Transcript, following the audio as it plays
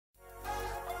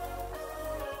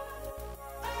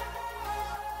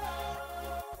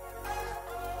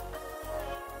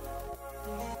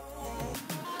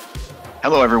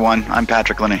Hello everyone, I'm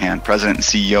Patrick Linehan, President and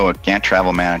CEO at Gant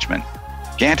Travel Management.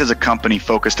 Gant is a company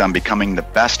focused on becoming the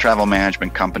best travel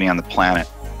management company on the planet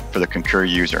for the Concur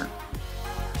user.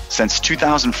 Since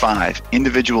 2005,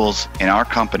 individuals in our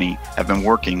company have been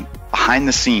working behind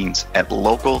the scenes at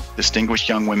local Distinguished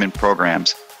Young Women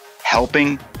programs,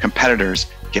 helping competitors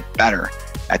get better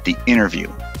at the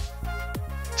interview.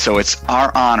 So it's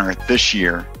our honor this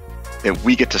year that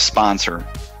we get to sponsor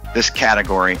this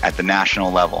category at the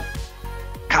national level.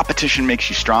 Competition makes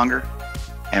you stronger,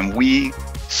 and we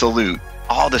salute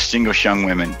all distinguished young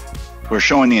women who are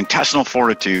showing the intestinal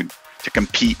fortitude to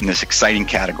compete in this exciting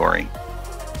category.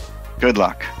 Good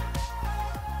luck.